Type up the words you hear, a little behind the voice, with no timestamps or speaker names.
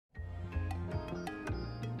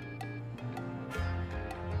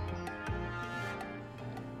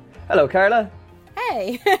Hello, Carla.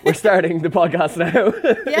 Hey. We're starting the podcast now.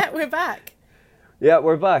 Yeah, we're back. Yeah,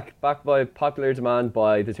 we're back. Back by popular demand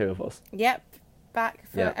by the two of us. Yep, back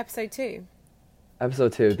for Yeah. episode 2.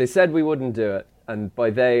 Episode 2. They said we wouldn't do it. And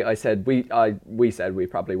by they, I said we said we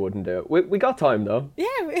probably wouldn't do it. We got time, though. Yeah,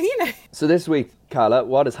 you know. So this week, Carla,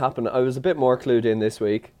 what has happened? I was a bit more clued in this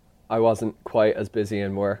week. I wasn't quite as busy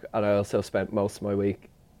in work. And I also spent most of my week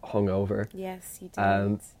hungover. Yes, you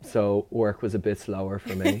did. So work was a bit slower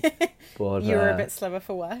for me. But You were a bit slower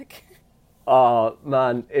for work. Oh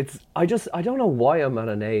man, I don't know why I'm at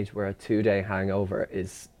an age where a 2-day hangover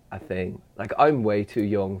is a thing. Like, I'm way too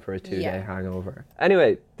young for a 2-day hangover.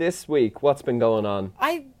 Anyway, this week, what's been going on?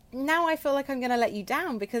 I feel like I'm going to let you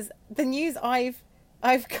down because the news I've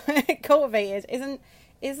cultivated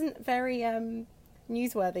isn't very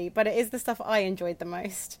newsworthy, but it is the stuff I enjoyed the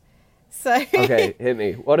most. So Okay, hit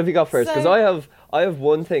me. What have you got first? Because So- I have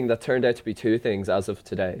one thing that turned out to be two things as of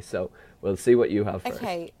today. So we'll see what you have first.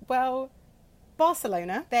 Okay, well,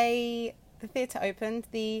 Barcelona, the theatre opened,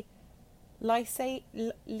 the Liceu,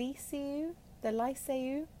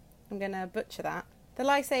 I'm going to butcher that. The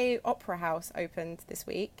Liceu Opera House opened this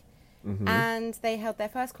week, and they held their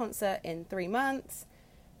first concert in 3 months,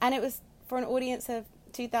 and it was for an audience of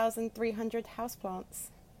 2,300 houseplants.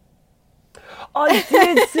 I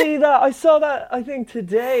did see that. I saw that, I think,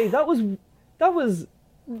 today. That was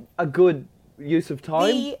a good use of time.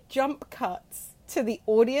 The jump cuts to the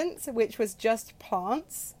audience, which was just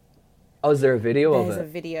plants. Oh, is there a video of There's a it?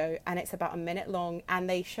 video, and it's about a minute long, and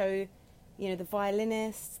they show, the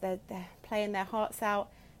violinists, they're playing their hearts out,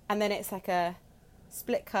 and then it's like a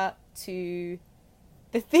split cut to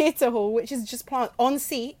the theatre hall, which is just plants on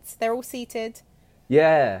seats. They're all seated,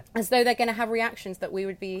 Yeah. as though they're going to have reactions that we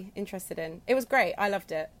would be interested in. It was great. I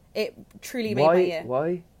loved it. It truly made my year.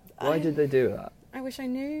 Why did they do that? I wish I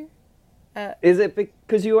knew. Is it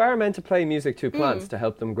because you are meant to play music to plants to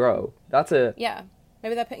help them grow? Yeah.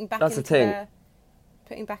 Maybe they're putting back That's the into thing. their...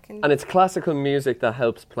 Putting back in... And it's classical music that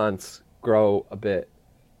helps plants grow a bit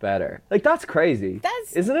better. Like, that's crazy.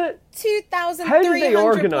 Isn't it? 2,300 How did they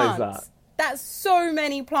organise plants. that? That's so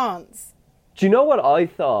many plants. Do you know what I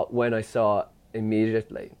thought when I saw it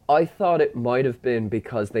immediately? I thought it might have been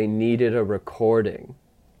because they needed a recording,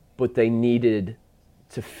 but they needed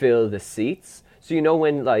to fill the seats. So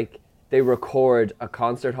when, like, they record a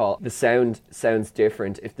concert hall, the sound sounds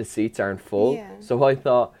different if the seats aren't full. Yeah. So I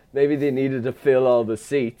thought maybe they needed to fill all the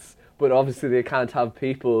seats, but obviously they can't have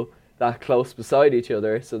people that close beside each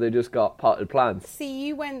other, so they just got potted plants. See,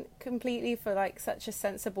 you went completely for, like, such a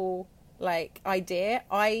sensible, like, idea.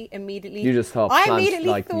 I immediately... You just thought I plants immediately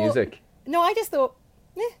like thought, music. No, I just thought,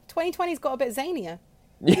 2020's got a bit zanier.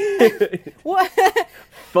 What?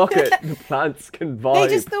 Fuck it, the plants can vibe.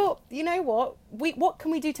 They just thought, you know what? What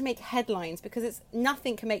can we do to make headlines? Because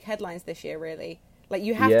nothing can make headlines this year, really. Like,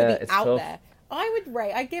 you have Yeah, to be it's out tough. there.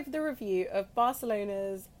 I give the review of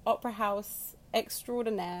Barcelona's Opera House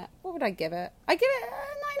Extraordinaire. What would I give it? I give it a 9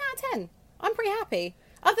 out of 10. I'm pretty happy.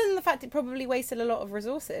 Other than the fact it probably wasted a lot of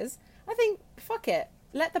resources, I think, fuck it.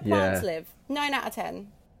 Let the plants live. 9 out of 10.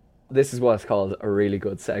 This is what's called a really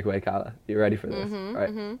good segue, Calla. You ready for this?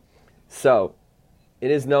 Right. So,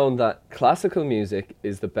 it is known that classical music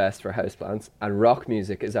is the best for houseplants, and rock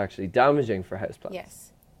music is actually damaging for houseplants.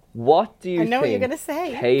 Yes. What do you think? I know what you're gonna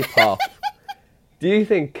say. K-pop. Do you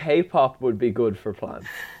think K-pop would be good for plants?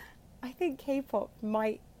 I think K-pop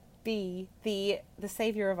might be the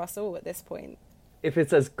savior of us all at this point. If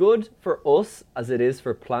it's as good for us as it is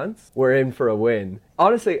for plants, we're in for a win.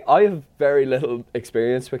 Honestly, I have very little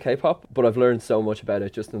experience with K-pop, but I've learned so much about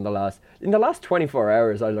it just in the last 24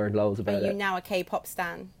 hours. I learned loads Are about you it. now a K-pop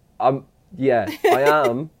stan? Yeah, I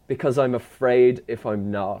am, because I'm afraid if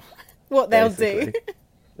I'm not. What they'll do. basically.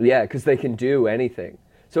 Yeah, because they can do anything.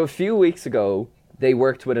 So a few weeks ago, they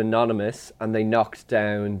worked with Anonymous and they knocked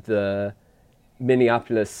down the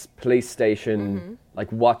Minneapolis police station,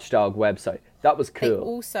 like, watchdog website. That was They cool.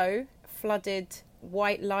 also flooded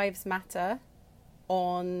White Lives Matter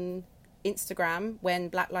on Instagram when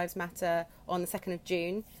Black Lives Matter on the 2nd of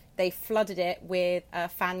June. They flooded it with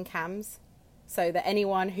fan cams so that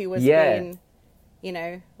anyone who was being,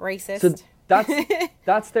 racist... So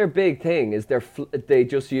that's their big thing, is they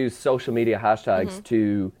just use social media hashtags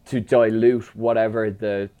to dilute whatever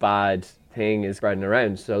the bad thing is spreading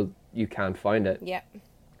around, so you can't find it. Yep.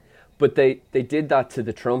 But they did that to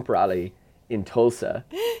the Trump rally in Tulsa.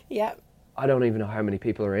 Yep. I don't even know how many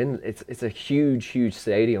people are in. It's a huge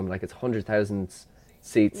stadium. Like, it's 100,000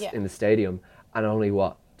 seats in the stadium, and only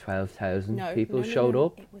 12,000 people showed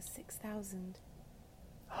up. It was 6,000.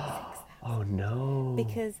 Oh no!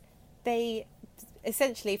 Because they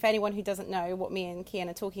essentially, for anyone who doesn't know what me and Kian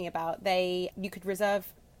are talking about, you could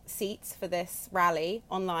reserve seats for this rally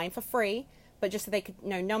online for free, but just so they could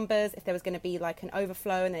know numbers, if there was going to be like an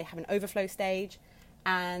overflow, and they have an overflow stage.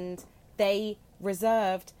 And they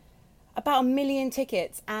reserved about 1 million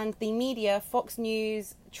tickets, and the media, Fox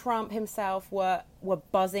News, Trump himself were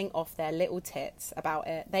buzzing off their little tits about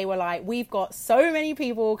it. They were like, we've got so many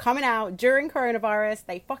people coming out during coronavirus.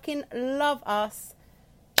 They fucking love us.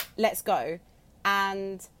 Let's go.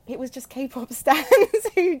 And it was just K-pop stans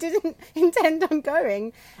who didn't intend on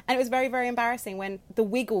going. And it was very, very embarrassing when the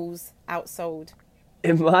Wiggles outsold.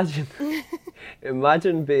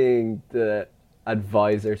 Imagine being the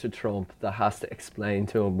advisor to Trump that has to explain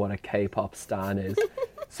to him what a K-pop stan is.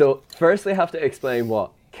 So first they have to explain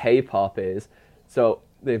what K-pop is. So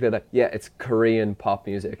they'd be like, yeah, it's Korean pop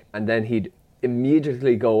music. And then he'd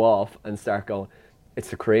immediately go off and start going, it's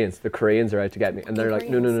the Koreans. The Koreans are out to get me. And they're like,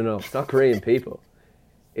 no. It's not Korean people.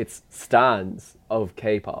 It's stans of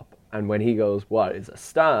K-pop. And when he goes, what is a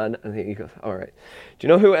stan? And he goes, all right. Do you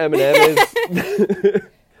know who Eminem is?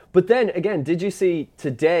 But then, again, did you see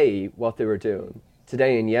today what they were doing?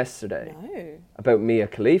 Today and yesterday? No. About Mia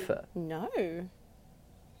Khalifa? No.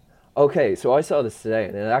 Okay, so I saw this today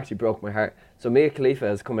and it actually broke my heart. So Mia Khalifa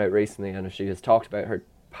has come out recently and she has talked about her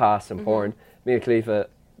past in porn. Mia Khalifa,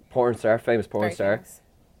 porn star, famous porn star. Famous.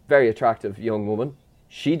 Very attractive young woman.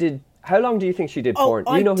 She did... How long do you think she did porn?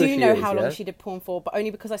 I know do who she know is, how long yeah? she did porn for, but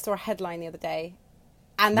only because I saw a headline the other day.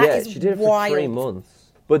 And that is she did it wild. for 3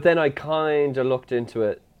 months. But then I kind of looked into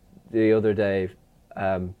it the other day,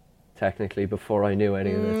 technically, before I knew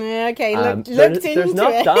any of this. Okay, looked into there's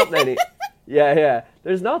not it. that many. Yeah.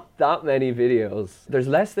 There's not that many videos. There's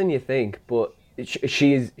less than you think, but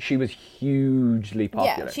she was hugely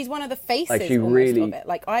popular. Yeah, she's one of the faces Like, she almost really- of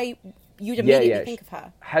it. You'd immediately think of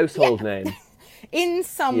her. Household name. In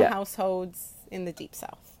some Yeah. households in the Deep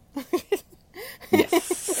South.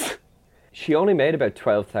 Yes. She only made about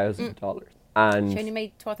 $12,000. And She only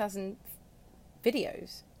made 12,000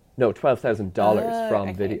 videos. no, $12,000 from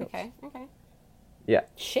okay, videos. Okay. Yeah.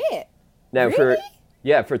 Shit. Now Really?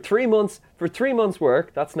 for 3 months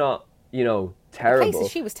work, that's not, terrible.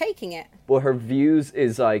 Places she was taking it. But her views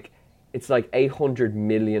is it's like 800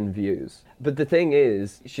 million views. But the thing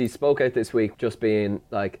is, she spoke out this week just being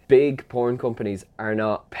like, big porn companies are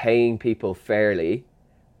not paying people fairly.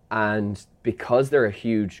 And because they're a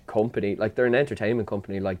huge company, like they're an entertainment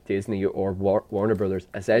company like Disney or Warner Brothers,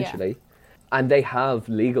 essentially. Yeah. And they have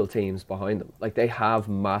legal teams behind them. Like they have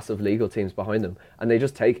massive legal teams behind them. And they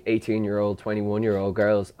just take 18-year-old, 21-year-old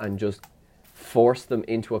girls and just force them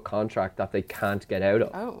into a contract that they can't get out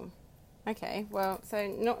of. Oh, okay. Well, so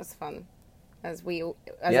not as fun as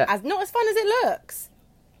as not as fun as it looks.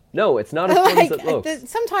 No, it's not as fun as it looks.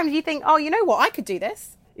 Sometimes you think, oh, you know what, I could do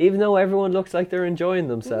this. Even though everyone looks like they're enjoying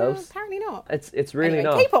themselves. No, apparently not. It's really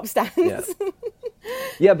anyway, not. K-pop stands. Yeah.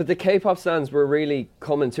 Yeah, but the K-pop stands were really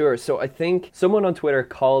coming to her. So I think someone on Twitter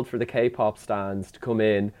called for the K-pop stands to come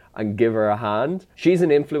in and give her a hand. She's an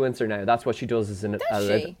influencer now. That's what she does as an Does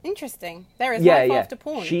she? Interesting. There is life after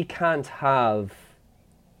porn. She can't have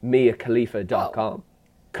MiaKhalifa.com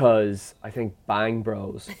because I think Bang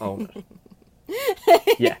Bros own it.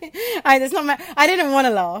 Yeah. I didn't want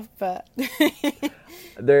to laugh, but...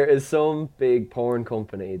 There is some big porn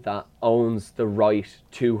company that owns the right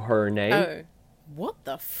to her name. Oh, what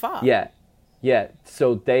the fuck? Yeah.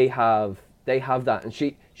 So they have that, and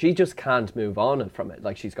she just can't move on from it.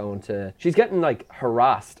 Like she's getting like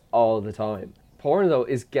harassed all the time. Porn though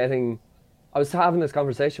is getting. I was having this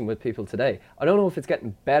conversation with people today. I don't know if it's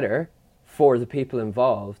getting better for the people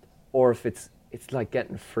involved, or if it's like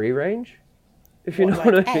getting free range. If you know like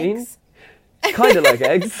what I mean. eggs? Kind of like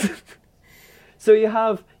eggs. So you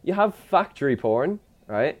have factory porn,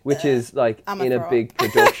 right? Which is like in a big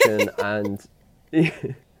production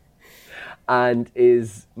and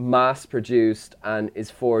is mass produced and is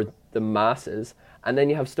for the masses. And then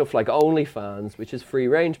you have stuff like OnlyFans, which is free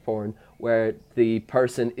range porn, where the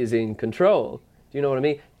person is in control. Do you know what I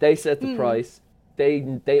mean? They set the price.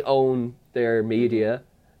 They own their media.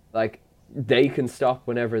 Like, they can stop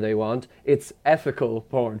whenever they want. It's ethical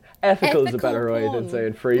porn. Ethical is a better way than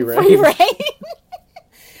saying free range. Free range.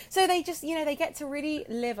 So they just, they get to really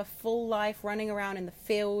live a full life running around in the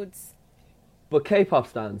fields. But K-pop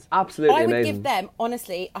stands, absolutely amazing. I would give them,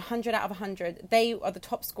 honestly, 100 out of 100. They are the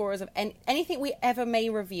top scorers of anything we ever may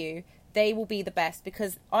review. They will be the best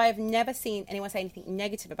because I have never seen anyone say anything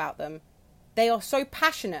negative about them. They are so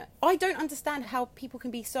passionate. I don't understand how people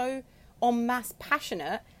can be so en masse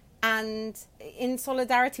passionate and in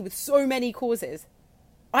solidarity with so many causes.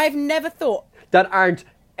 I've never thought... that aren't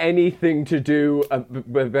anything to do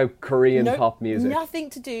about Korean pop music. Nothing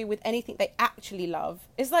to do with anything they actually love.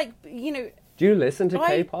 It's like, you know... Do you listen to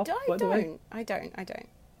K-pop, by the way? I don't.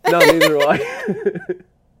 No, neither do I.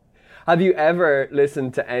 Have you ever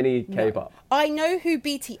listened to any K-pop? No. I know who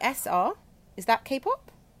BTS are. Is that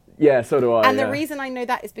K-pop? Yeah, so do I. And the reason I know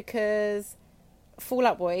that is because Fall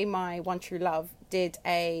Out Boy, my one true love, did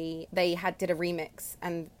a remix,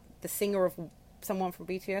 and the singer of someone from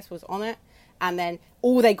BTS was on it. And then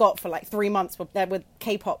all they got for like 3 months were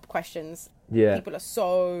K-pop questions. Yeah. People are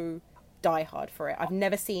so diehard for it. I've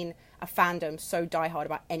never seen a fandom so diehard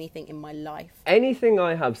about anything in my life. Anything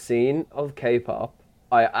I have seen of K-pop,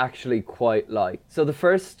 I actually quite like. So the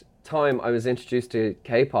first time I was introduced to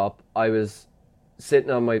K-pop, I was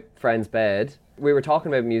sitting on my friend's bed. We were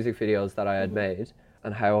talking about music videos that I had made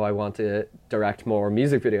and how I want to direct more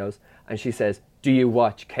music videos. And she says, "Do you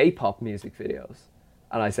watch K-pop music videos?"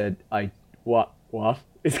 And I said, What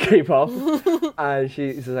is K-pop? And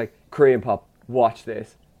she's like, "Korean pop, watch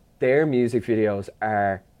this. Their music videos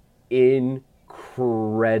are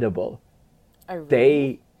incredible. Oh, really?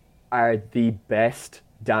 They are the best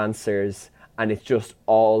dancers, and it's just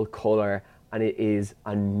all colour, and it is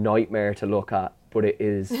a nightmare to look at, but it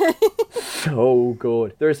is so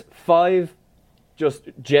good. There's 5 just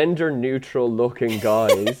gender-neutral looking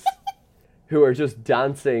guys who are just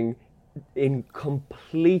dancing in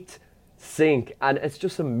complete sync, and it's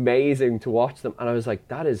just amazing to watch them. And I was like,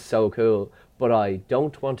 that is so cool, but I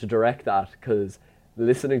don't want to direct that because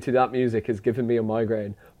listening to that music has given me a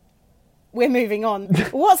migraine. We're moving on.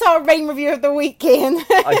 What's our rain review of the week, Ian?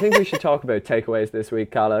 I think we should talk about takeaways this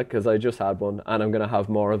week, Calla, because I just had one and I'm going to have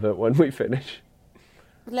more of it when we finish.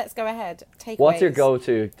 Let's go ahead. Takeaways. What's your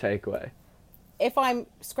go-to takeaway? If I'm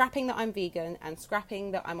scrapping that I'm vegan and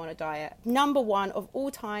scrapping that I'm on a diet, number 1 of all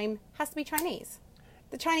time has to be Chinese.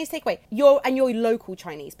 The Chinese takeaway. Your local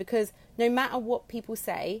Chinese, because no matter what people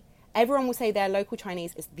say, everyone will say their local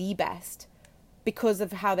Chinese is the best because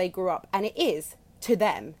of how they grew up. And it is to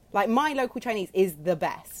them. Like, my local Chinese is the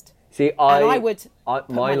best. See, my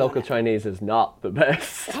local Chinese is not the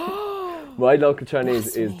best. My local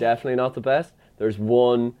Chinese is definitely not the best. There's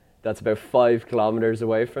one that's about 5 kilometers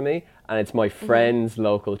away from me, and it's my friend's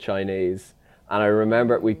local Chinese. And I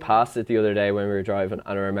remember we passed it the other day when we were driving,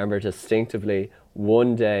 and I remember distinctively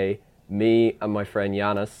one day me and my friend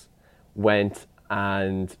Yanis went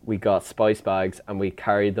and we got spice bags and we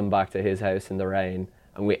carried them back to his house in the rain,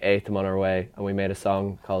 and we ate them on our way, and we made a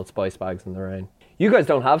song called Spice Bags in the Rain. You guys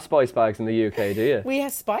don't have spice bags in the UK, do you? We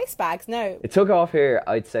have spice bags, no. It took off here,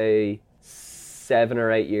 I'd say 7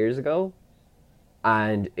 or 8 years ago,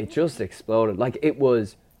 and it just exploded. Like, it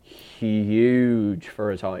was huge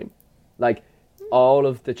for a time. Like, all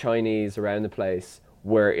of the Chinese around the place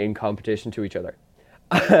were in competition to each other.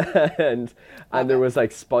 and there was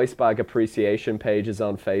like spice bag appreciation pages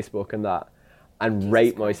on Facebook and that, and Jesus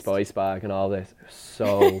Rate Christ. My Spice Bag and all this.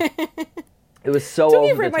 It was so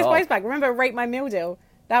Talking over of Rate the My top. Spice Bag, remember Rate My Meal Deal?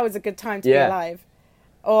 That was a good time to be alive.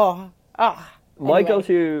 My anyway.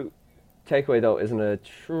 Go-to takeaway though isn't a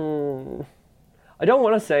true... I don't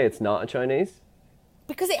want to say it's not a Chinese.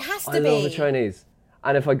 Because it has to be. I love a Chinese.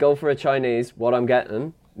 And if I go for a Chinese, what I'm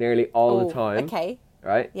getting nearly all the time... Okay.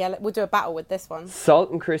 Right? Yeah, we'll do a battle with this one. Salt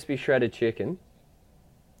and crispy shredded chicken,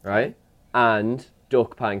 right? And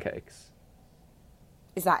duck pancakes.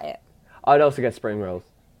 Is that it? I'd also get spring rolls.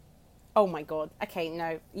 Oh my God. Okay,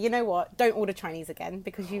 no. You know what? Don't order Chinese again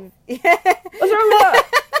because you... What's wrong with that?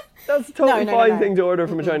 That's a totally fine thing to order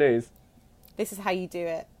from a Chinese. This is how you do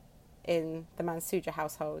it in the Mansuja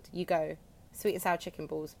household. You go sweet and sour chicken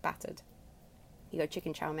balls, battered. You go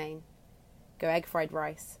chicken chow mein. Go egg fried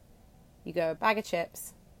rice. You go a bag of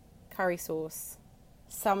chips, curry sauce.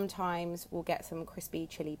 Sometimes we'll get some crispy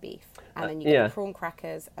chili beef. And then you get the prawn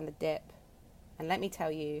crackers and the dip. And let me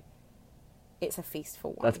tell you, it's a feast for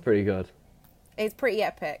one. That's pretty good. It's pretty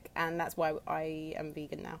epic, and that's why I am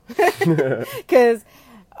vegan now. Because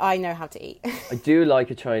I know how to eat. I do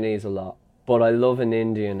like a Chinese a lot, but I love an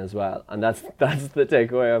Indian as well. And that's the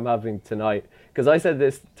takeaway I'm having tonight. Because I said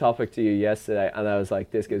this topic to you yesterday, and I was like,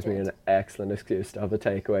 this gives me an excellent excuse to have a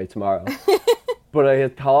takeaway tomorrow. But I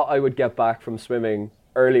had thought I would get back from swimming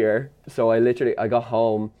earlier, so I got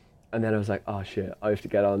home, and then I was like, oh shit, I have to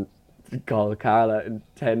get on to call Carla in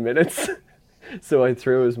 10 minutes. So I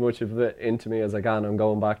threw as much of it into me as I can. I'm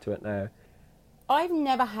going back to it now. I've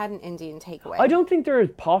never had an Indian takeaway. I don't think they're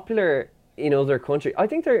as popular in other countries. I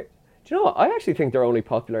think they're... Do you know what? I actually think they're only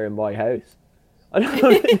popular in my house. I don't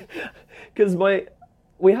know. Because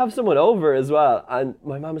we have someone over as well, and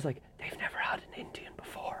my mum was like, they've never had an Indian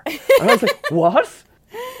before. And I was like, what?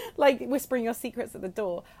 like whispering your secrets at the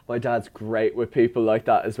door. My dad's great with people like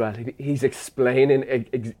that as well. He's explaining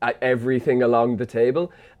everything along the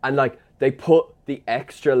table, and like they put the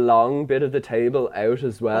extra long bit of the table out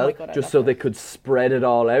as well, Oh my God, I just love so that. they could spread it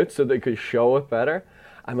all out, so they could show it better.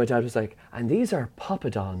 And my dad was like, "And these are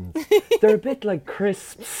poppadons. They're a bit like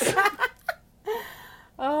crisps."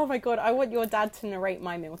 Oh my God, I want your dad to narrate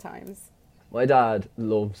my meal times. My dad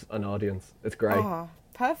loves an audience. It's great. Oh,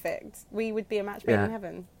 perfect. We would be a match made Yeah. in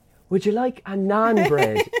heaven. Would you like a naan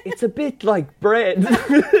bread? It's a bit like bread.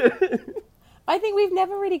 I think we've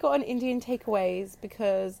never really gotten Indian takeaways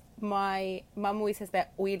because my mum always says they're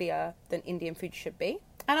oilier than Indian food should be.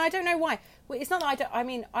 And I don't know why. Well, it's not that I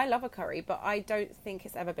mean, I love a curry, but I don't think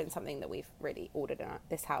it's ever been something that we've really ordered in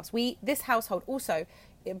this house. This household also,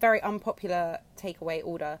 a very unpopular takeaway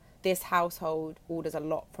order, this household orders a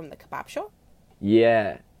lot from the kebab shop.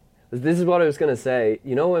 Yeah. This is what I was going to say.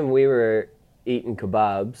 You know when we were eating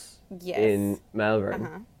kebabs Yes. in Melbourne?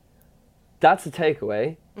 Uh-huh. That's a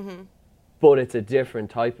takeaway, but it's a different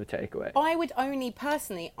type of takeaway. I would only,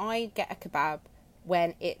 personally, I get a kebab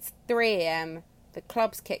when it's 3 a.m, the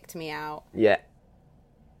club's kicked me out, Yeah.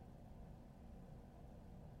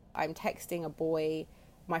 I'm texting a boy,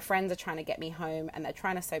 my friends are trying to get me home and they're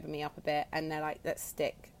trying to sober me up a bit and they're like, let's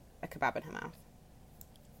stick a kebab in her mouth.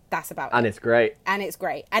 That's about And it. it's great. And it's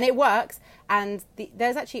great. And it works. And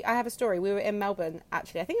there's actually, I have a story. We were in Melbourne,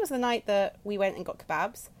 actually. I think it was the night that we went and got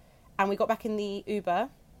kebabs. And we got back in the Uber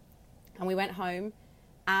and we went home.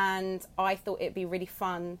 And I thought it'd be really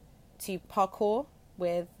fun to parkour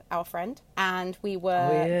with our friend. And we were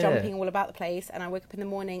Oh, yeah. jumping all about the place. And I woke up in the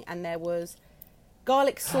morning and there was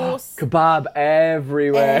garlic sauce Kebab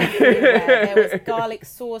everywhere. everywhere. There was garlic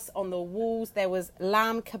sauce on the walls. There was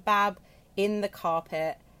lamb kebab in the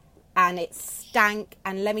carpet. And it stank.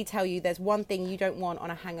 And let me tell you, there's one thing you don't want on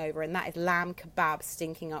a hangover, and that is lamb kebab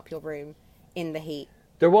stinking up your room in the heat.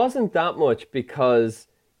 There wasn't that much because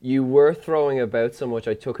you were throwing about so much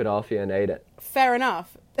I took it off you and ate it. Fair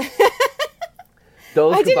enough.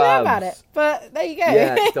 Those I kebabs, didn't know about it, but there you go.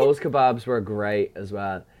 Yeah, those kebabs were great as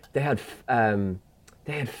well. They had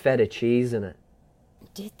feta cheese in it.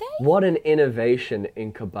 Did they? What an innovation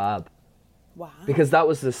in kebab. Wow. Because that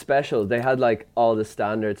was the special. They had like all the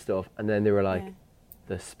standard stuff, and then they were like, Yeah.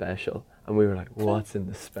 the special. And we were like, what's in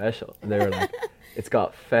the special? And they were like, it's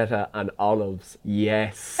got feta and olives.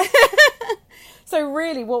 Yes. So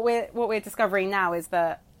really, what we're discovering now is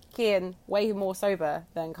that Kian way more sober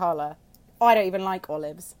than Carla. I don't even like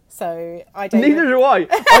olives, so I don't. Neither do I.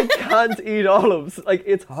 I can't eat olives. Like,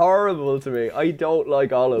 it's horrible to me. I don't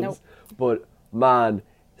like olives. Nope. But man,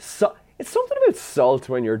 it's something about salt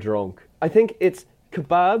when you're drunk. I think it's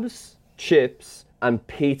kebabs, chips, and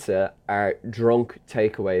pizza are drunk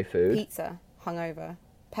takeaway food. Pizza, hungover,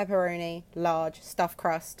 pepperoni, large, stuffed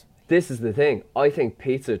crust. This is the thing. I think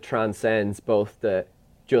pizza transcends both the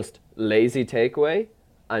just lazy takeaway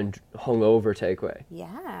and hungover takeaway.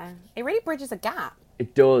 Yeah, it really bridges a gap.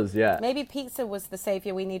 It does, yeah. Maybe pizza was the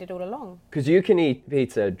savior we needed all along. Because you can eat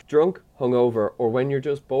pizza drunk, hungover, or when you're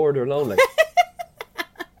just bored or lonely.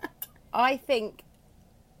 I think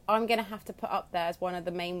I'm going to have to put up there as one of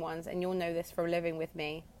the main ones, and you'll know this from living with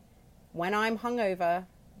me. When I'm hungover,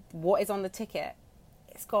 what is on the ticket?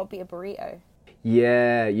 It's got to be a burrito.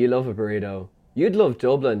 Yeah, you love a burrito. You'd love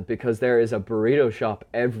Dublin because there is a burrito shop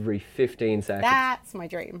every 15 seconds. That's my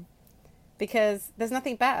dream. Because there's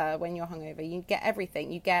nothing better when you're hungover. You get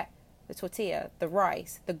everything. You get the tortilla, the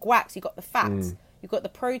rice, the guacs, you got the fats, you got the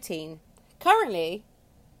protein. Currently,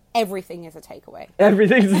 everything is a takeaway.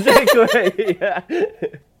 Everything's a takeaway. Yeah.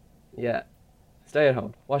 Yeah. Stay at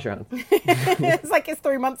home. Wash your hands. It's like it's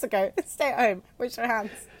 3 months ago. Stay at home. Wash your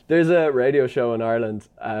hands. There's a radio show in Ireland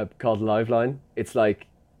called Liveline. It's like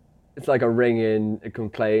a ring-in, a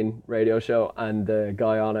complain radio show, and the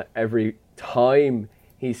guy on it, every time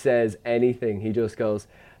he says anything, he just goes,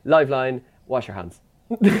 Liveline, wash your hands.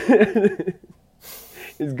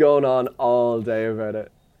 He's going on all day about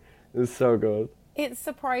it. It's so good. It's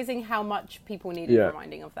surprising how much people needed Yeah.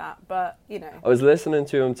 reminding of that. But, you know, I was listening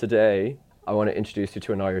to him today. I want to introduce you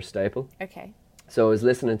to an Irish staple. okay. So I was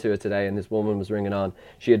listening to it today, and this woman was ringing on.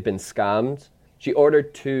 She had been scammed. She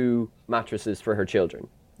ordered 2 mattresses for her children.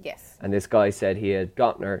 Yes. And this guy said he had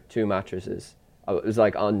gotten her 2 mattresses. It was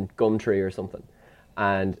like on Gumtree or something.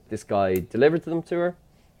 And this guy delivered them to her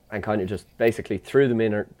and kind of just basically threw them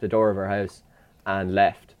in the door of her house and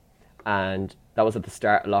left. And that was at the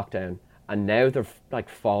start of lockdown. And now they're like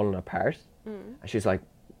falling apart. And she's like,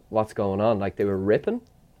 what's going on? Like they were ripping.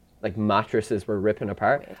 Like mattresses were ripping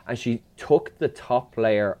apart. Weird. And she took the top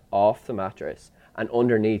layer off the mattress, and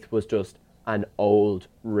underneath was just an old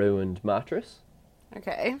ruined mattress.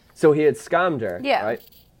 Okay. So he had scammed her, Yeah. right?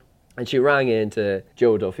 And she rang into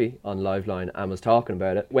Joe Duffy on Liveline and was talking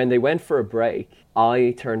about it. When they went for a break,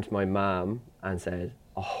 I turned to my mum and said,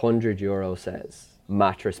 €100 says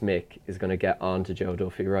Mattress Mick is going to get on to Joe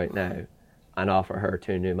Duffy right now and offer her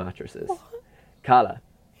 2 new mattresses. What? Calla,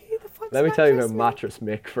 Who the fuck's let me tell you Mattress about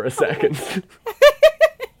Mick? Mattress Mick for a second.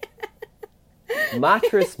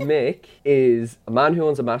 Mattress Mick is a man who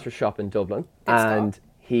owns a mattress shop in Dublin, Good start. and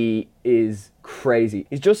he is crazy.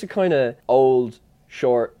 He's just a kind of old,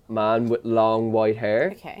 short man with long white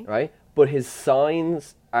hair, Okay. right? But his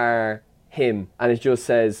signs are him, and it just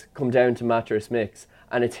says, "Come down to Mattress Mick's,"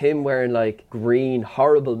 and it's him wearing like green,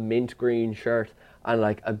 horrible mint green shirt and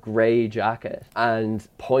like a grey jacket and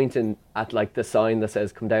pointing at like the sign that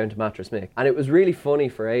says "Come down to Mattress Mick." And it was really funny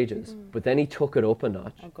for ages, but then he took it up a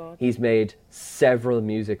notch. Oh, God. He's made several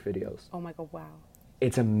music videos. Oh my god, wow.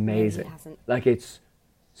 It's amazing. hasn't. Like, it's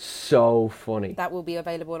so funny. That will be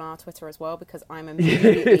available on our Twitter as well, because I'm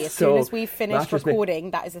immediately, as soon So, as we've finished Mattress Mick-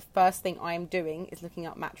 recording, that is the first thing I'm doing, is looking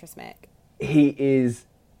up Mattress Mick. He is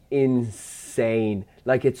insane.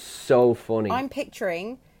 Like, it's so funny. I'm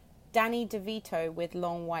picturing Danny DeVito with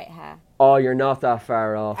long white hair. Oh, you're not that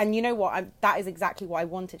far off. And you know what? That is exactly what I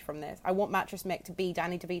wanted from this. I want Mattress Mick to be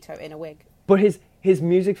Danny DeVito in a wig. But his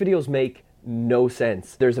music videos make no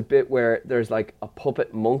sense. There's a bit where there's like a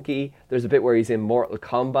puppet monkey. There's a bit where he's in Mortal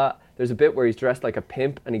Kombat. There's a bit where he's dressed like a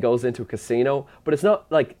pimp and he goes into a casino. But it's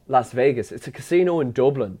not like Las Vegas. It's a casino in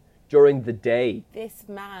Dublin during the day. This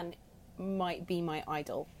man might be my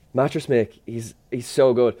idol. Mattress Mick, he's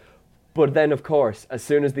so good. But then, of course, as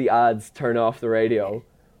soon as the ads turn off the radio,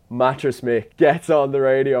 Mattress Mick gets on the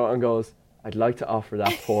radio and goes, "I'd like to offer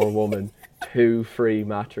that poor woman 2 free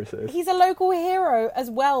mattresses." He's a local hero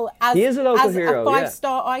as well as He is a local as hero, a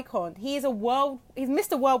 5-star icon. He is he's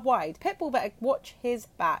Mr. Worldwide. Pitbull better watch his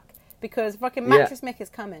back, because fucking Mattress Mick is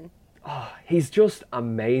coming. Oh, he's just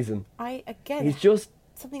amazing. He's He's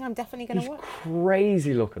something I'm definitely going to watch.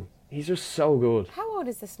 crazy looking. He's just so good. How old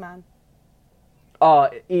is this man? Oh,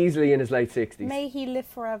 easily in his late 60s. May he live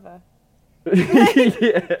forever.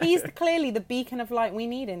 Yeah. He's clearly the beacon of light we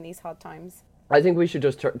need in these hard times. I think we should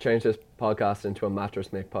just change this podcast into a Mattress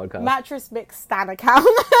Mick podcast. Mattress Mick stan account.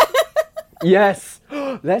 Yes!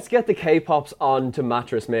 Let's get the K-pops on to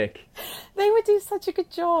Mattress Mick. They would do such a good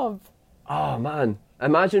job. Oh, man.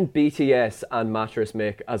 Imagine BTS and Mattress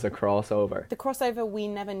Mick as a crossover. The crossover we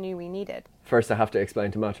never knew we needed. First, I have to explain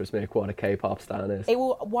to Mattress Mick what a K-pop stan is. It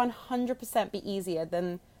will 100% be easier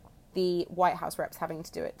than the White House reps having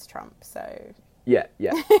to do it to Trump. So, Yeah.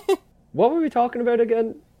 What were we talking about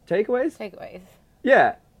again? Takeaways? takeaways.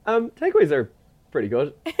 Yeah. Takeaways are pretty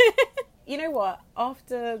good. You know what?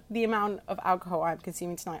 After the amount of alcohol I'm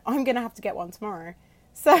consuming tonight, I'm going to have to get one tomorrow.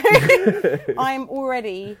 So I'm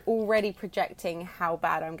already projecting how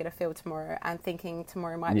bad I'm going to feel tomorrow, and thinking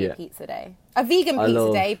tomorrow might be a pizza day. A vegan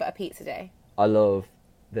pizza day, but a pizza day. I love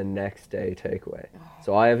the next day takeaway.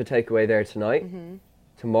 So I have a takeaway there tonight. Mm-hmm.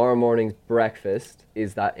 Tomorrow morning's breakfast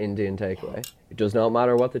is that Indian takeaway. It does not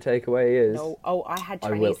matter what the takeaway is. No, I had I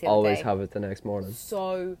Chinese will the other always day. have it the next morning.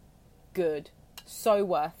 So good. So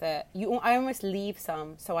worth it. I almost leave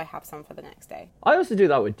some so I have some for the next day. I also do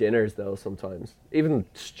that with dinners though sometimes. Even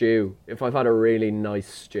stew. If I've had a really nice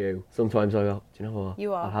stew, sometimes I go, do you know what?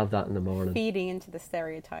 You are I'll have that in the morning. feeding into the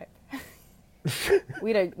stereotype.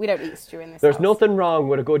 we don't eat stew in this There's house. nothing wrong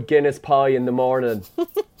with a good Guinness pie in the morning.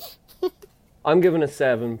 I'm giving a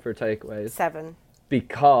 7 for takeaways. 7.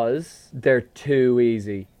 Because they're too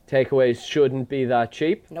easy. Takeaways shouldn't be that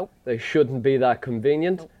cheap. Nope. They shouldn't be that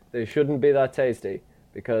convenient. Nope. They shouldn't be that tasty.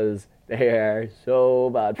 Because they are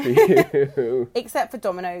so bad for you. Except for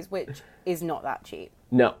Domino's, which is not that cheap.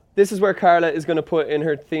 No. This is where Carla is going to put in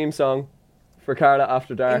her theme song for Carla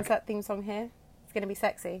After Dark. Insert theme song here. It's going to be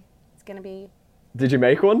sexy. It's going to be... Did you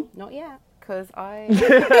make one? Not yet, because I...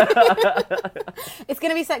 It's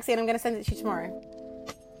going to be sexy, and I'm going to send it to you tomorrow.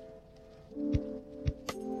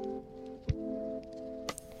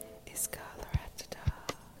 Is Carla After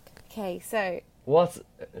Dark? Okay, so...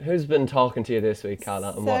 Who's been talking to you this week,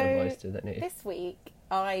 Carla, and what So, advice do they need? This week,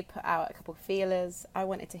 I put out a couple of feelers. I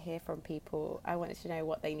wanted to hear from people. I wanted to know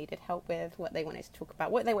what they needed help with, what they wanted to talk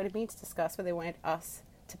about, what they wanted me to discuss, what they wanted us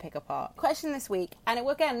to pick apart. Question this week, and it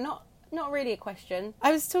was, again, not really a question.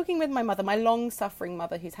 I was talking with my mother, my long-suffering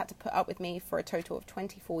mother, who's had to put up with me for a total of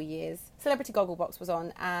 24 years. Celebrity Gogglebox was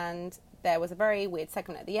on, and there was a very weird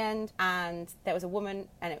segment at the end, and there was a woman,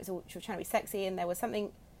 and she was trying to be sexy, and there was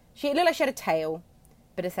something... It looked like she had a tail.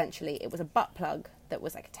 but essentially it was a butt plug that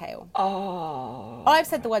was like a tail. Oh. I've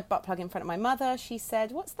said the word butt plug in front of my mother. She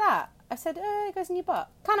said, "What's that?" I said, "It goes in your butt."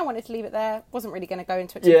 Kind of wanted to leave it there. Wasn't really going to go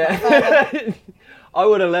into it too much further. Yeah. I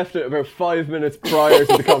would have left it about 5 minutes prior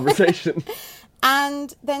to the conversation.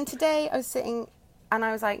 And then today I was sitting and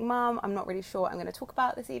I was like, "Mum, I'm not really sure what I'm going to talk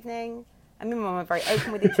about this evening." And me and Mum are very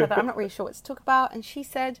open with each other. I'm not really sure what to talk about. And she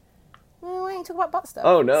said, "Well, why don't you talk about butt stuff?"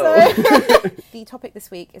 Oh, no. So the topic this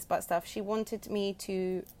week is butt stuff. She wanted me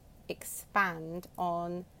to expand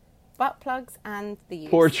on butt plugs and the use.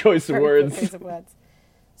 Poor choice of words. Poor choice of words.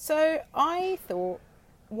 So I thought,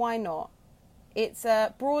 why not? It's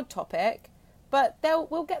a broad topic, but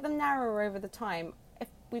we'll get them narrower over the time. If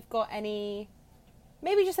we've got any,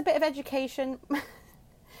 maybe just a bit of education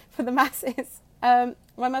for the masses.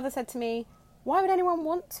 My mother said to me, "Why would anyone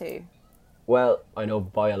want to?" Well, I know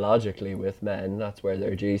biologically with men, that's where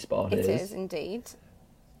their G-spot is. It is indeed.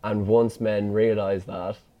 And once men realise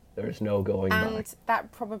that, there's no going back. And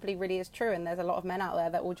that probably really is true. And there's a lot of men out there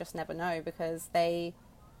that will just never know because they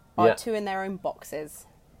are too in their own boxes.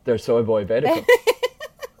 They're soy boy beta cups.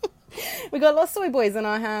 We got a lot of soy boys on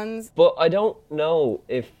our hands. But I don't know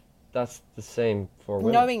if that's the same for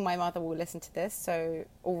women. Knowing my mother will listen to this, so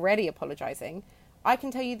already apologising, I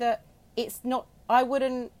can tell you that it's not, I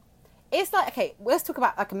wouldn't, it's like, okay, let's talk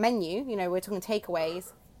about like a menu, you know, we're talking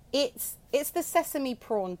takeaways. It's the sesame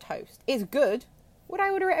prawn toast. It's good. Would I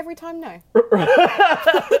order it every time? No.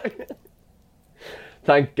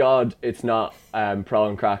 Thank God it's not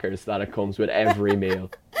prawn crackers that it comes with every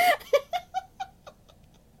meal.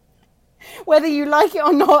 Whether you like it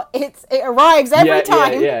or not, it arrives every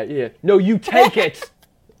time. Yeah. No, you take it.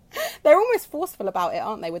 They're almost forceful about it,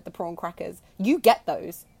 aren't they, with the prawn crackers? You get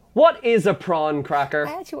those. What is a prawn cracker?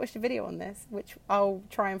 I actually watched a video on this, which I'll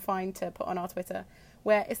try and find to put on our Twitter,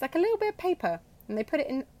 where it's like a little bit of paper, and they put it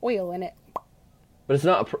in oil, and it... But it's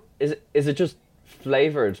not is it just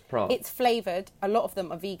flavoured prawn? It's flavoured. A lot of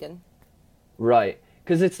them are vegan. Right.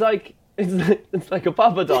 Because it's like a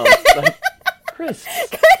Papadon. Like crisps.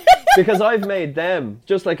 Because I've made them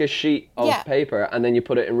just like a sheet of paper, and then you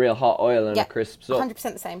put it in real hot oil and it crisps up.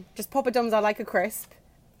 100% the same. Just poppadoms are like a crisp.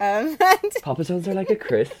 Poppadoms are like a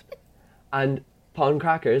crisp, and prawn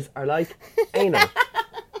crackers are like anal.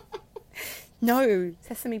 No,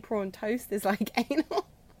 sesame prawn toast is like anal.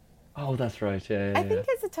 Oh, that's right. Yeah. I think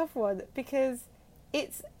it's a tough one because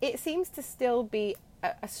it seems to still be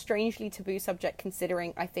a strangely taboo subject,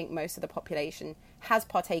 considering I think most of the population has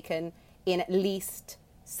partaken in at least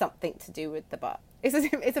something to do with the butt.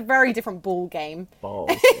 It's a very different ball game. Balls.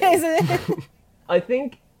 I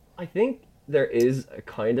think there is a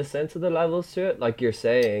kind of sense of the levels to it, like you're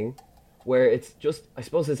saying, where it's just, I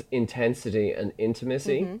suppose it's intensity and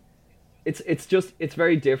intimacy. Mm-hmm. It's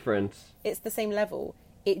very different. It's the same level.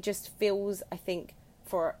 It just feels, I think,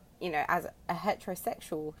 for, you know, as a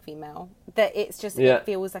heterosexual female, that it's just, it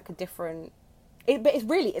feels like a different, but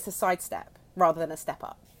it's a sidestep rather than a step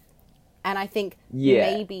up. And I think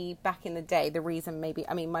maybe back in the day, the reason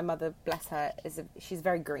my mother, bless her, she's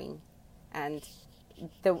very green, and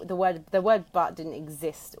the word butt didn't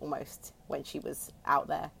exist almost when she was out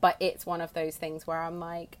there. But it's one of those things where I'm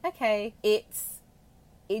like, okay, it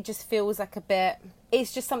just feels like a bit,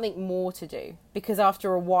 it's just something more to do, because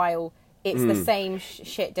after a while it's the same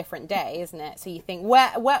shit different day, isn't it? So you think,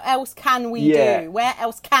 where else can we do? Where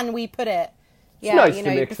else can we put it? It's nice to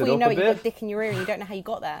mix before it you up know a it, bit. you've got a dick in your ear and you don't know how you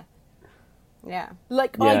got there. Yeah.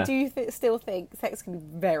 I do still think sex can be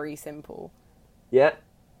very simple. Yeah.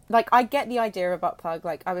 Like, I get the idea of a butt plug.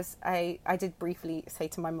 Like, I did briefly say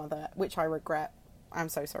to my mother, which I regret, I'm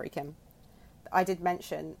so sorry, Kim, I did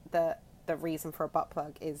mention that the reason for a butt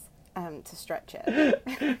plug is to stretch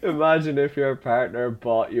it. Imagine if your partner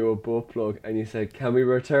bought you a butt plug and you said, "Can we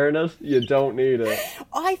return it? You don't need it."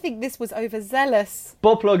 I think this was overzealous.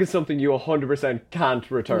 Butt plug is something you 100% can't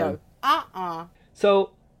return. No.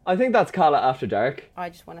 So, I think that's Calla After Dark. I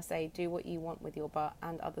just want to say, do what you want with your butt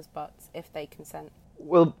and others' butts if they consent.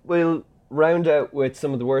 We'll round out with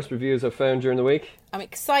some of the worst reviews I've found during the week. I'm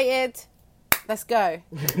excited. Let's go.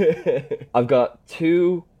 I've got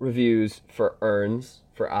 2 reviews for urns,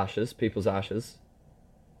 for ashes, people's ashes.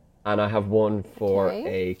 And I have one for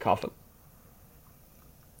a coffin.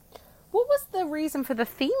 What was the reason for the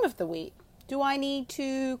theme of the week? Do I need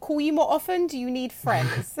to call you more often? Do you need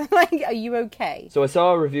friends? Like, are you okay? So I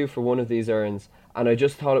saw a review for one of these urns, and I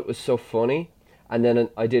just thought it was so funny. And then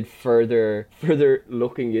I did further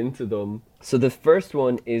looking into them. So the first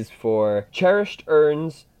one is for Cherished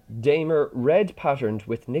Urns, Damer red patterned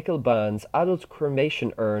with nickel bands, adult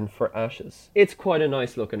cremation urn for ashes. It's quite a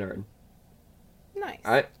nice looking urn.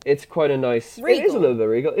 Nice. It's quite a nice... Regal. It is a little bit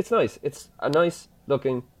regal. It's nice. It's a nice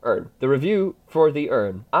looking urn. The review for the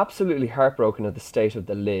urn. Absolutely heartbroken at the state of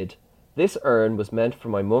the lid. This urn was meant for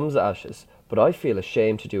my mum's ashes, but I feel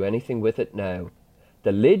ashamed to do anything with it now.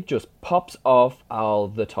 The lid just pops off all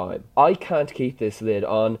the time. I can't keep this lid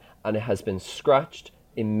on, and it has been scratched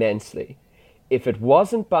immensely. If it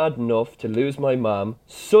wasn't bad enough to lose my mum,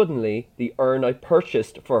 suddenly the urn I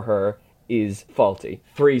purchased for her is faulty.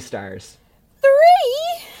 3 stars. 3?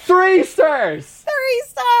 3 stars! 3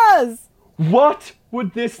 stars! What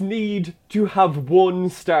would this need to have 1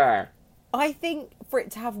 star? I think for it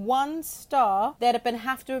to have 1 star, there'd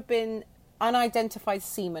have to have been unidentified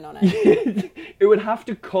semen on it. It would have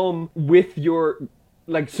to come with your,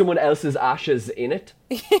 like, someone else's ashes in it.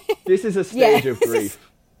 This is a stage of grief.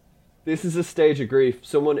 This is a stage of grief.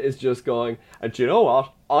 Someone is just going, and do you know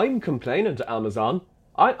what? I'm complaining to Amazon.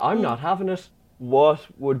 I'm not having it. What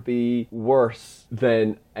would be worse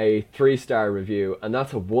than a 3-star review? And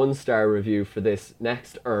that's a 1-star review for this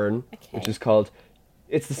next urn, which is called,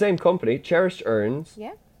 it's the same company, Cherished Urns.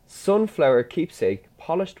 Yeah. Sunflower Keepsake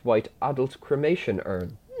Polished White Adult Cremation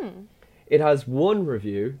Urn. It has 1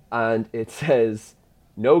 review, and it says,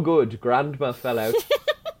 no good, grandma fell out.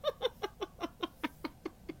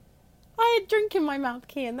 I had drink in my mouth,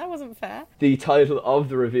 Cian. That wasn't fair. The title of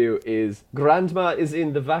the review is Grandma is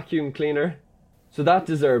in the Vacuum Cleaner. So that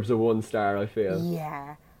deserves a 1 star, I feel.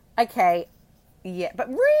 Yeah. Okay. Yeah, but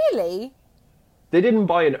really? They didn't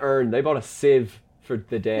buy an urn, they bought a sieve for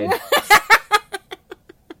the dead.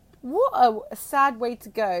 What a sad way to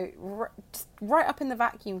go. Just right up in the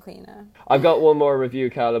vacuum cleaner. I've got one more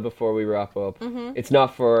review, Carla, before we wrap up. It's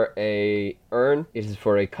not for a urn, it is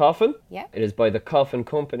for a coffin. Yeah. It is by the Coffin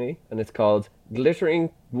Company, and it's called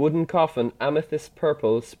Glittering Wooden Coffin Amethyst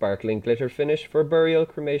Purple Sparkling Glitter Finish for Burial,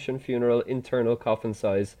 Cremation, Funeral, Internal Coffin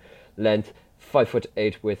Size, Length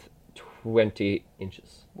 5'8" width 20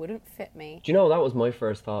 inches. Wouldn't fit me. Do you know, that was my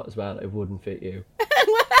first thought as well. It wouldn't fit you.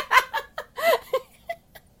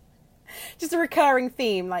 Just a recurring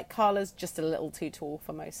theme, like Carla's just a little too tall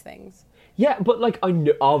for most things. Yeah, but like,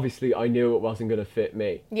 obviously I knew it wasn't going to fit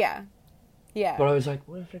me. Yeah. Yeah. But I was like,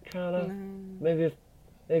 what if it kind of... Maybe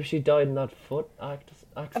she died in that foot accident.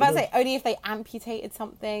 I'm about to say, only if they amputated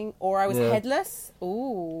something, or I was headless.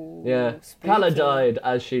 Ooh. Yeah. Spooky. Carla died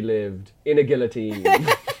as she lived, in a guillotine.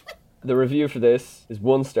 The review for this is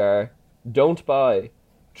 1 star. Don't buy.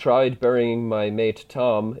 Tried burying my mate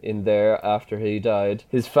Tom in there after he died.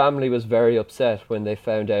 His family was very upset when they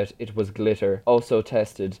found out it was glitter. Also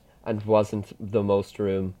tested, and wasn't the most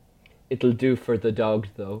room. It'll do for the dog,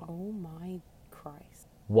 though. Oh my Christ.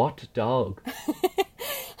 What dog?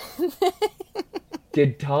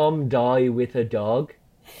 Did Tom die with a dog?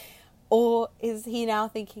 Or is he now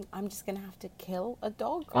thinking, I'm just going to have to kill a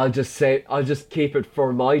dog? I'll just keep it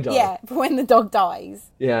for my dog. Yeah, for when the dog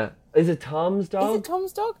dies. Yeah. Is it Tom's dog? Is it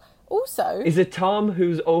Tom's dog? Also... Is it Tom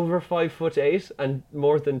who's over 5'8" and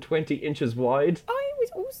more than 20 inches wide? I was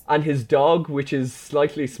also... And his dog, which is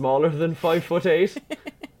slightly smaller than 5'8"?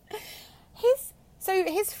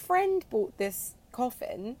 His friend bought this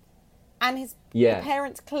coffin, and the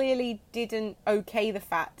parents clearly didn't okay the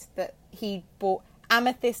fact that he bought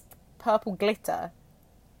amethyst purple glitter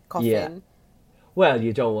coffin. Yeah. Well,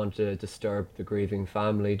 you don't want to disturb the grieving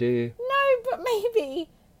family, do you? No, but maybe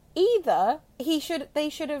either they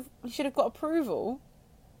should have got approval,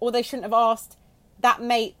 or they shouldn't have asked that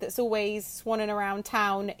mate that's always swanning around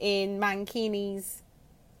town in mankinis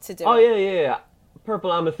to do it. Oh, yeah.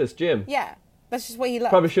 Purple Amethyst Jim. Yeah, that's just what he loves.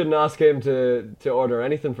 Probably shouldn't ask him to order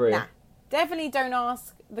anything for you. Nah, definitely don't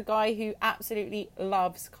ask the guy who absolutely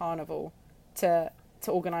loves carnival to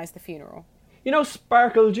organise the funeral. You know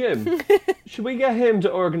Sparkle Jim? Should we get him to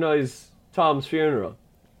organise Tom's funeral?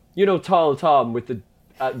 You know Tall Tom with the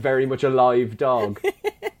very much alive dog.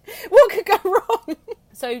 What could go wrong?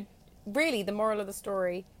 So, really, the moral of the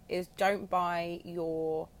story is don't buy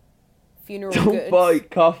your funeral goods. Don't buy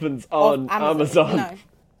coffins on Amazon. No.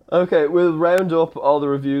 Okay, we'll round up all the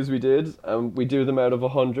reviews we did. We do them out of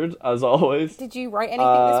 100, as always. Did you write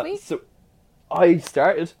anything this week? So I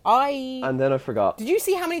started, and then I forgot. Did you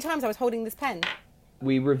see how many times I was holding this pen?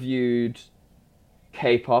 We reviewed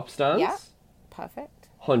K-pop stans. Yeah. Perfect.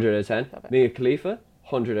 100 out of 10. Perfect. Mia Khalifa,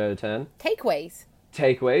 100 out of 10. Takeaways.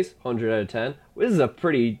 Takeaways, 100 out of 10. This is a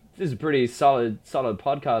pretty solid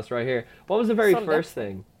podcast right here. What was the very first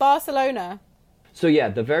thing? Barcelona. So yeah,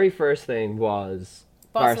 the very first thing was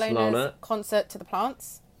Barcelona. Concert to the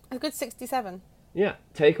Plants. A good 67. Yeah.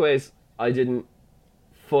 Takeaways, I didn't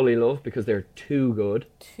fully love because they're too good.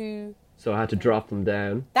 So I had to drop them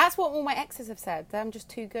down. That's what all my exes have said. I'm just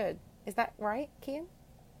too good. Is that right, Cian?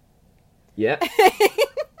 Yeah.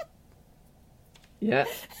 Yeah.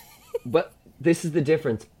 But this is the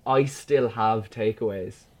difference. I still have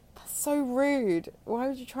takeaways. That's so rude. Why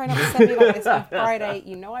would you try and upset me like this on Friday?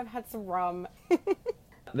 You know I've had some rum.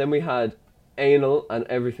 Then we had anal and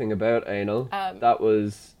everything about anal. That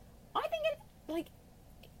was... I think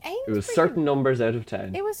anal It was certain numbers out of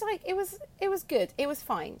 10. It was good. It was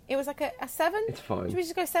fine. It was like a 7. It's fine. Should we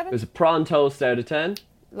just go 7? It was a prawn toast out of 10.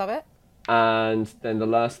 Love it. And then the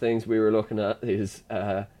last things we were looking at is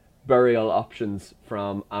burial options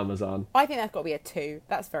from Amazon. I think that's got to be a 2.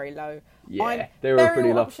 That's very low. Yeah, they were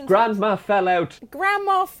pretty low. Grandma fell out.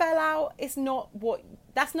 Grandma fell out.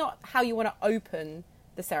 That's not how you want to open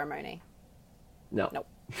the ceremony. No. Nope.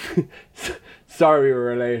 Sorry we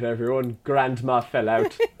were late, everyone. Grandma fell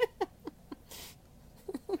out.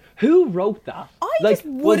 Who wrote that? I just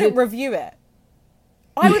wouldn't review it.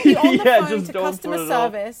 I would be on the phone to customer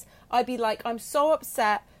service. I'd be like, I'm so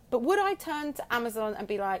upset. But would I turn to Amazon and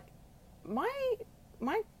be like, my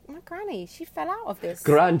granny, she fell out of this.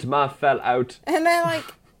 Grandma fell out. And they're like,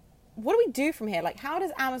 what do we do from here? Like, how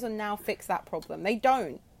does Amazon now fix that problem? They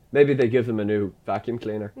don't. Maybe they give them a new vacuum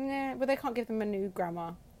cleaner. Yeah, but they can't give them a new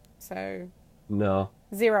grandma. So... No.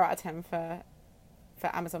 0 out of 10 for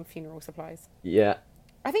Amazon funeral supplies. Yeah.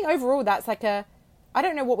 I think overall that's like a... I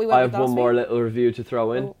don't know what we went I with have one more little review to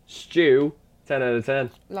throw in. Stew, 10 out of 10.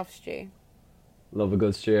 Love stew. Love a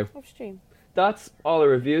good stew. Love stew. That's all the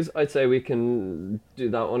reviews. I'd say we can do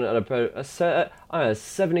that one at about a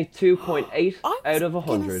 72.8 out of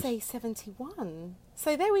 100. I was going to say 71.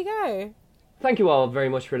 So there we go. Thank you all very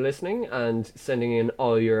much for listening and sending in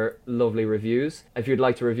all your lovely reviews. If you'd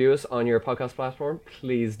like to review us on your podcast platform,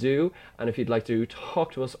 please do. And if you'd like to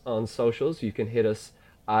talk to us on socials, you can hit us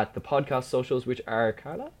at the podcast socials, which are,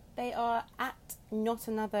 Carla? They are at Not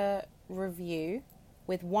Another Review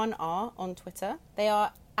with 1 R on Twitter. They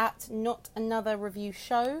are at Not Another Review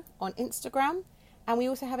Show on Instagram. And we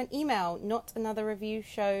also have an email,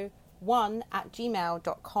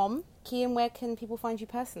 notanotherreviewshow1@gmail.com. Cian, where can people find you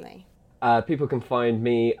personally? People can find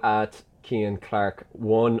me at Cian Clark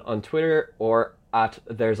 1 on Twitter or at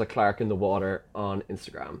There's a Clark in the Water on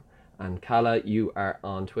Instagram. And Carla, you are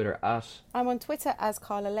on Twitter at... I'm on Twitter as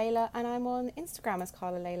Carla Layla and I'm on Instagram as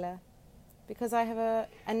Carla Layla because I have a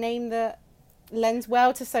name that lends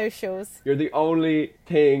well to socials. You're the only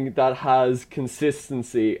thing that has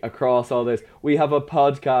consistency across all this. We have a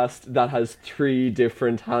podcast that has 3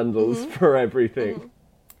 different handles for everything. Mm-hmm.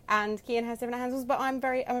 And Cian has different handles, but I'm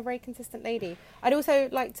a very consistent lady. I'd also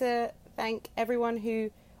like to thank everyone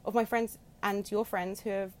of my friends and your friends who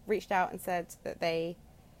have reached out and said that they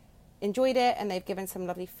enjoyed it and they've given some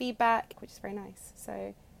lovely feedback, which is very nice.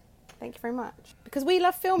 So thank you very much. Because we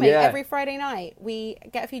love filming every Friday night. We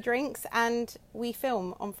get a few drinks and we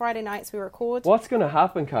film. On Friday nights we record. What's going to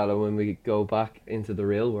happen, Carla, when we go back into the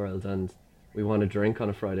real world and we want to drink on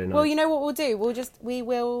a Friday night? Well, you know what we'll do? We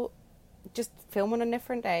will just film on a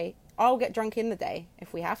different day. I'll get drunk in the day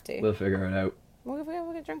if we have to. We'll figure it out.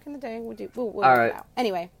 We'll get drunk in the day. We'll all right. It out.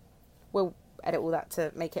 Anyway, we'll edit all that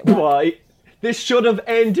to make it work. Why? This should have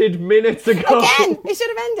ended minutes ago. Again, it should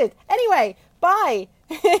have ended. Anyway, bye.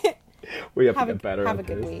 We have to get better at Have a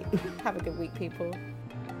good this. week. Have a good week, people.